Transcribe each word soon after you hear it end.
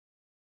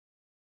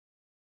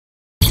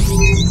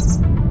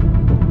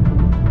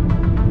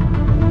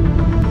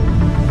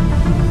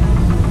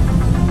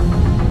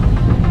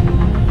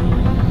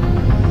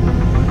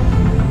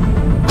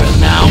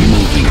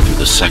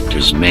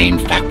Keymaster's main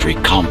factory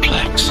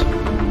complex.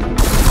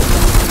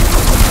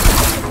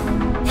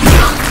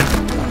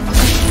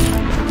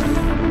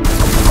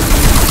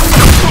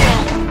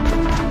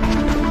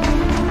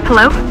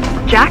 Hello?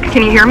 Jack,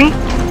 can you hear me?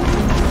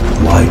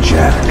 Why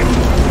Jack?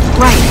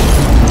 Right.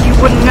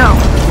 You wouldn't know.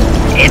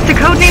 It's a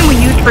code name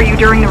we used for you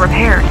during the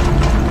repairs.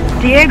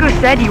 Diego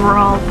said you were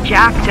all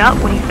jacked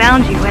up when he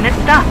found you, and it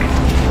stuck.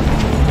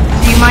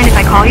 Do you mind if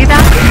I call you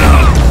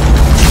that? No.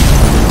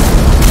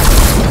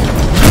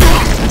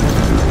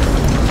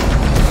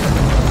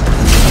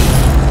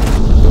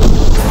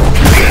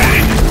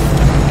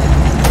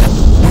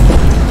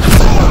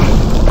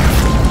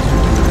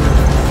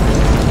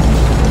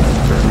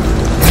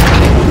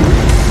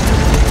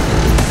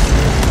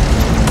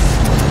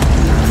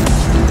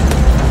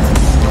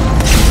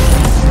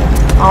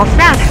 All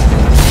set.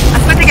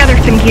 I've put together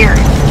some gear.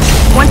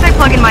 Once I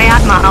plug in my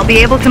Atma, I'll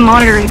be able to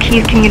monitor the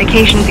key's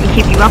communications and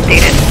keep you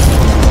updated.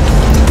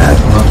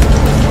 Atma?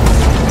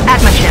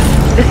 Atma chip,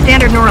 the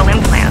standard neural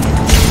implant.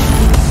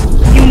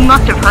 You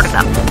must have heard of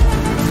them.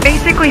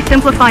 Basically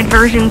simplified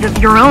versions of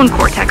your own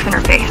Cortex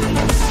interface.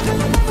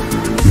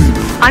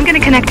 I'm gonna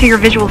connect to your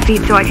visual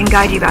feed so I can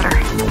guide you better.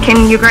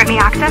 Can you grant me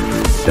access?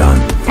 Done.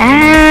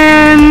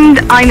 And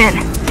I'm in.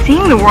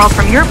 Seeing the world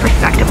from your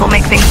perspective will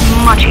make things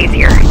much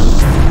easier.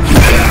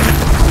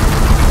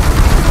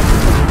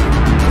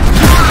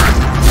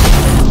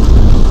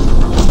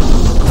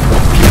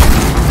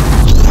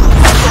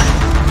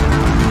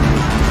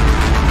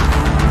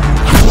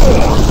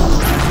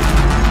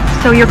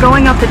 So you're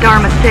going up to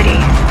Dharma City?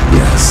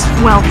 Yes.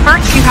 Well,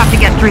 first you have to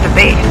get through the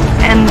base,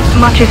 and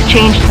much has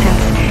changed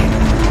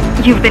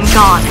since you've been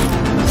gone.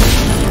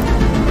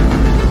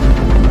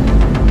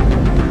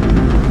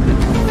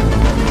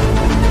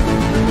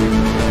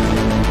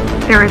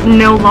 There is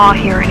no law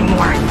here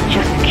anymore,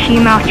 just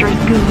Keymaster's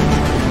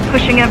goons,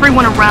 pushing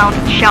everyone around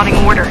and shouting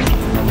orders.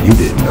 You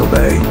didn't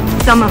obey.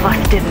 Some of us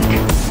didn't.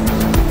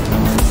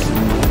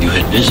 You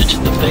had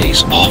visited the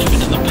base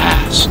often in the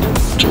past.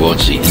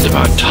 Towards the end of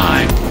our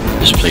time,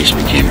 this place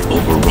became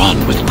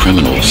overrun with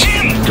criminals.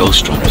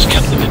 Ghostrunners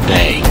kept them at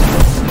bay,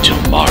 until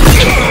Mara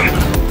took over.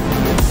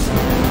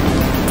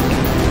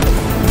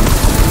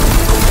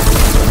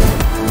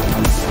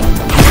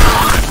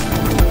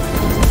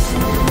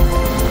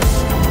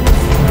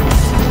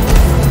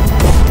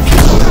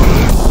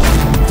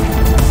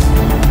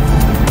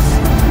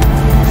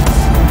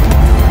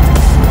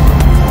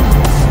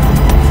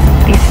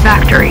 These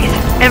factories,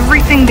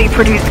 everything they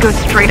produce goes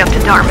straight up to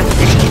Dharma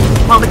City.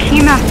 While the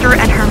Keymaster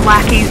and her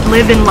lackeys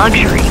live in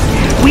luxury,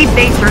 we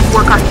basers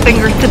work our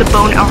fingers to the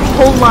bone our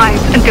whole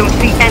lives and don't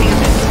see any of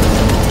it.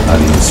 How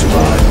do you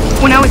survive?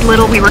 When I was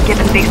little, we were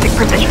given basic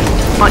provisions,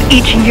 but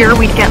each year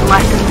we'd get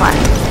less and less.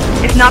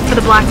 If not for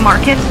the black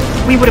market,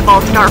 we would have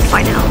all starved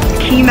by now.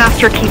 The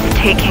Keymaster keeps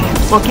taking,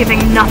 while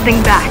giving nothing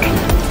back.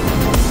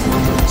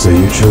 So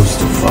you chose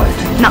to fight?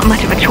 Not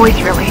much of a choice,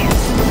 really.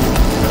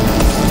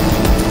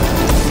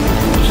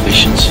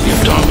 Efficiency of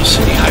Dharma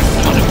City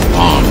hypertonic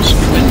farms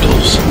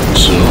dwindles.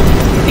 Soon,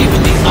 even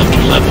the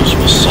upper levels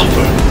will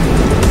suffer.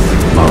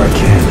 Mara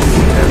can't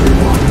defeat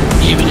everyone.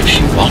 Even if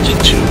she wanted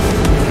to.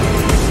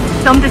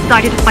 Some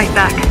decided to fight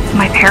back.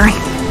 My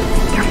parents,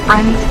 their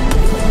friends,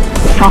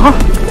 Saul.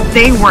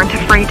 They weren't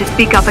afraid to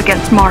speak up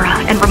against Mara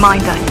and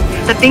remind us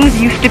that things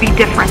used to be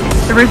different.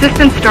 The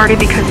resistance started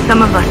because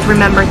some of us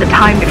remembered the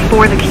time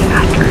before the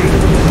Keymaster.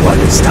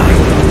 What is time?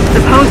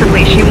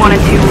 Supposedly she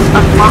wanted to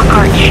unlock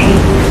our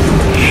chains.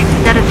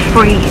 Set us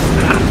free.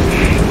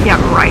 Yeah,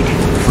 right.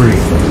 Free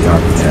from the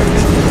architect.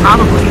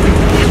 Probably.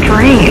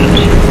 Strange.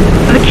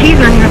 The keys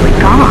are nearly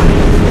gone.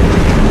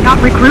 Not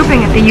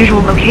regrouping at the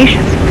usual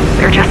locations.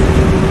 They're just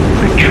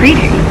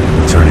retreating.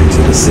 Returning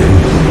to the city?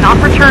 Not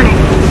returning.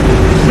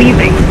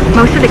 Leaving.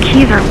 Most of the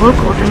keys are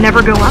locals and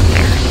never go up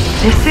there.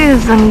 This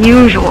is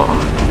unusual.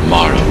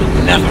 Mara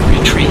would never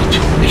retreat.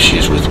 If she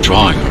is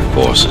withdrawing her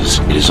forces,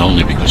 it is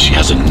only because she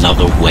has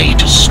another way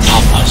to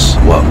stop us.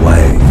 What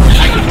way? If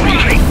I could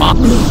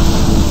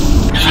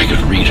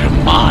read her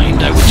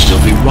mind, I would still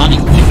be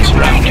running things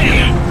around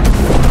here.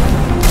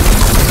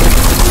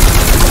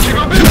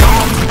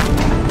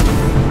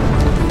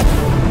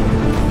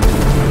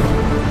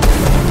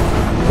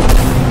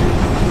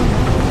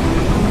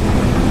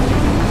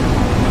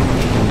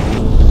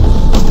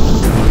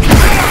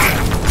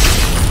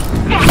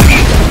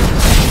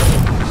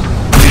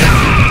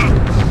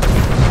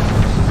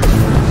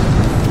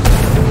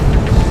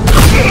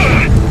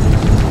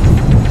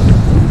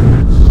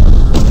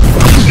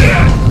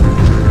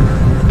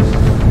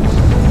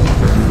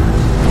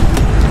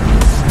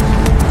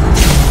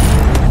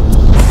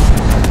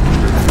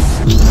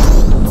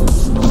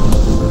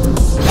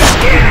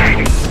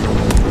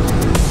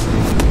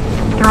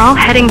 All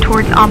heading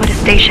towards Amada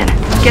Station.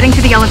 Getting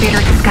to the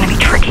elevators is gonna be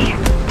tricky.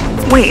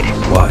 Wait.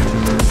 What?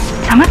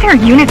 Some of their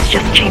units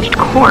just changed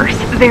course.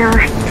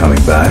 They're...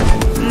 Coming back?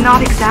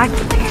 Not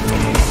exactly.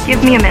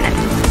 Give me a minute.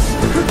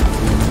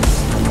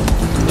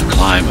 The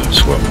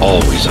climbers were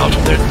always out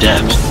of their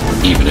depth,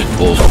 even at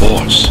full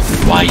force.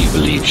 Why you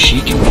believe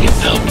she can be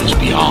helped is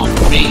beyond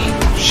me.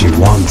 She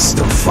wants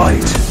to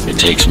fight. It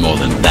takes more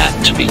than that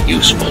to be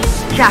useful.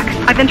 Jax,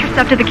 I've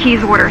intercepted the Key's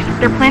orders.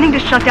 They're planning to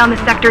shut down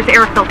the sector's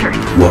air filters.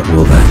 What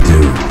will that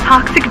do?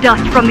 Toxic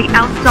dust from the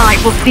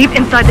outside will seep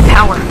inside the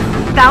tower.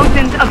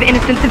 Thousands of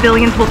innocent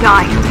civilians will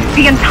die.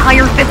 The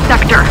entire 5th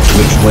sector.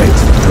 Which way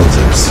to the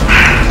filters?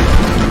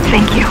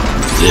 Thank you.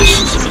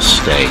 This is a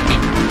mistake.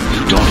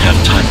 You don't have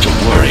time to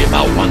worry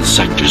about one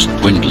sector's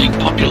dwindling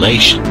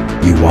population.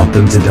 You want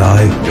them to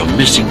die? You're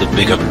missing the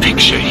bigger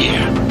picture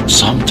here.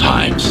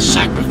 Sometimes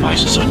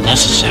sacrifices are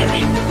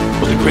necessary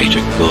for the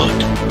greater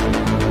good.